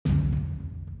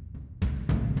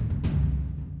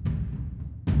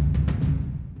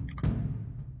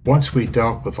Once we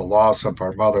dealt with the loss of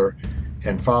our mother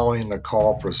and following the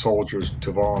call for soldiers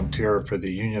to volunteer for the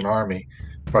Union Army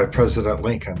by President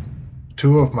Lincoln,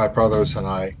 two of my brothers and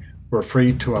I were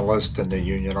free to enlist in the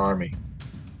Union Army.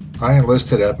 I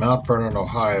enlisted at Mount Vernon,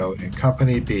 Ohio in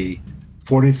Company B,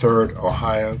 43rd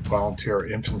Ohio Volunteer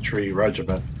Infantry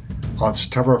Regiment on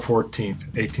September 14,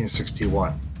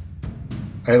 1861.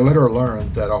 I later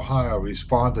learned that Ohio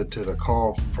responded to the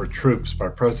call for troops by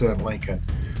President Lincoln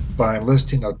by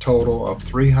enlisting a total of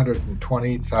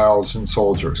 320,000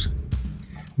 soldiers.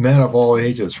 Men of all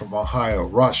ages from Ohio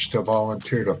rushed to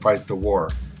volunteer to fight the war.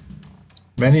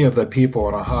 Many of the people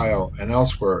in Ohio and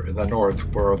elsewhere in the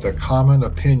North were of the common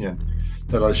opinion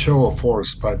that a show of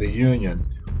force by the Union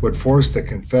would force the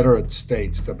Confederate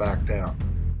States to back down.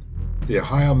 The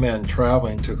Ohio men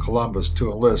traveling to Columbus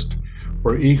to enlist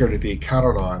were eager to be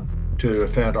counted on to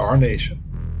defend our nation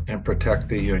and protect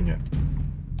the Union.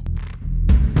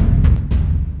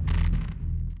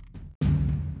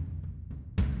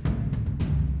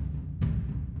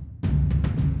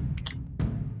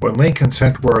 When Lincoln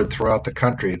sent word throughout the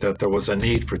country that there was a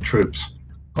need for troops,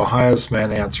 Ohio's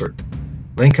men answered.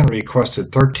 Lincoln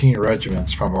requested 13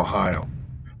 regiments from Ohio.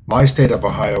 My state of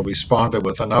Ohio responded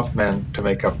with enough men to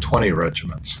make up 20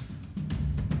 regiments.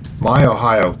 My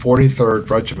Ohio 43rd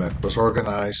Regiment was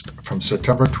organized from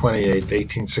September 28,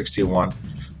 1861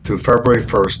 through February 1,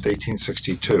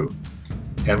 1862,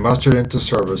 and mustered into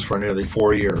service for nearly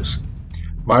 4 years.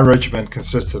 My regiment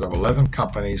consisted of 11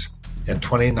 companies and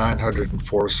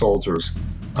 2,904 soldiers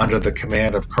under the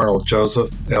command of Colonel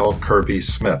Joseph L. Kirby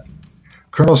Smith.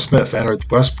 Colonel Smith entered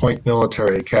West Point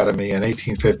Military Academy in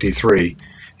 1853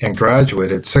 and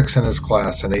graduated 6th in his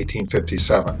class in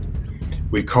 1857.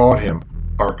 We called him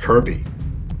our Kirby.